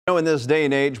In this day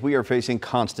and age, we are facing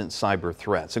constant cyber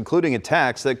threats, including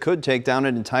attacks that could take down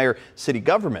an entire city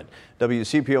government.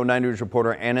 WCPO 9 News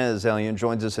reporter Anna Azalian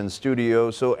joins us in studio.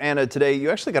 So Anna, today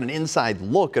you actually got an inside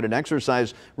look at an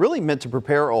exercise really meant to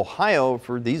prepare Ohio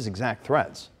for these exact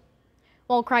threats.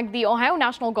 Well, Craig, the Ohio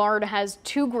National Guard has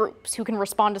two groups who can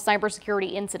respond to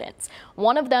cybersecurity incidents.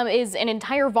 One of them is an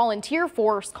entire volunteer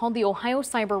force called the Ohio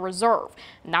Cyber Reserve.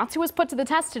 And that's who was put to the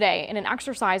test today in an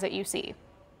exercise at UC.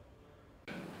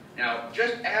 Now,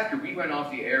 just after we went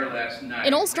off the air last night...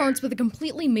 It all starts with a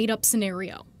completely made-up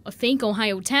scenario. A fake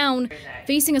Ohio town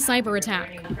facing a cyber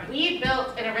attack. We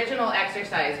built an original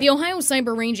exercise. The Ohio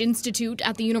Cyber Range Institute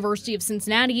at the University of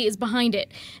Cincinnati is behind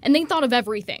it, and they thought of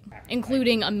everything,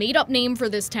 including a made-up name for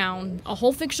this town, a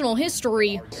whole fictional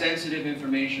history, sensitive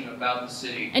information about the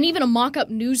city, and even a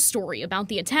mock-up news story about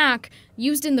the attack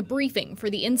used in the briefing for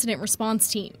the incident response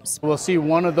teams. We'll see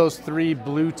one of those three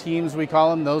blue teams, we call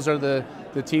them. Those are the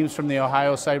teams from the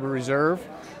Ohio Cyber Reserve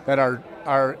that are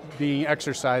being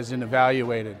exercised and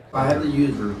evaluated. I have the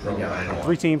user again.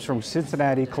 3 teams from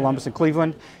Cincinnati, Columbus, and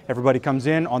Cleveland. Everybody comes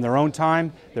in on their own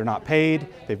time. They're not paid.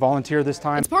 They volunteer this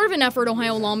time. It's part of an effort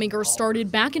Ohio lawmakers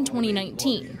started back in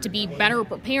 2019 to be better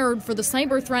prepared for the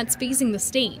cyber threats facing the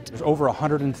state. There's over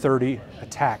 130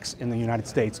 attacks in the United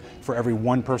States for every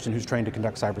one person who's trained to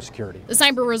conduct cybersecurity. The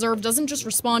Cyber Reserve doesn't just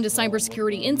respond to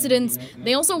cybersecurity incidents.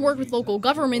 They also work with local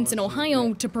governments in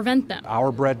Ohio to prevent them.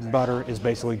 Our bread and butter is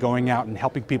basically going out and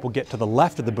helping people get to the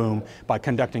left of the boom by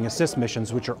conducting assist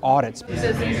missions, which are audits.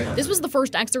 This was the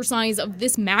first exercise of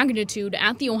this magnitude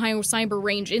at the Ohio Cyber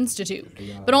Range Institute.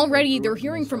 But already they're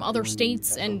hearing from other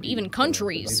states and even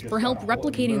countries for help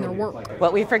replicating their work.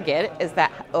 What we forget is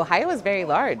that Ohio is very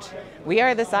large. We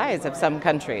are the size of some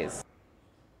countries.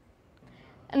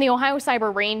 And the Ohio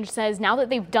Cyber Range says now that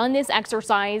they've done this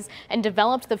exercise and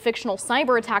developed the fictional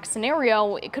cyber attack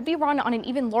scenario, it could be run on an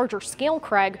even larger scale,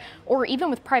 Craig, or even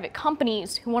with private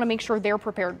companies who want to make sure they're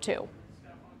prepared too.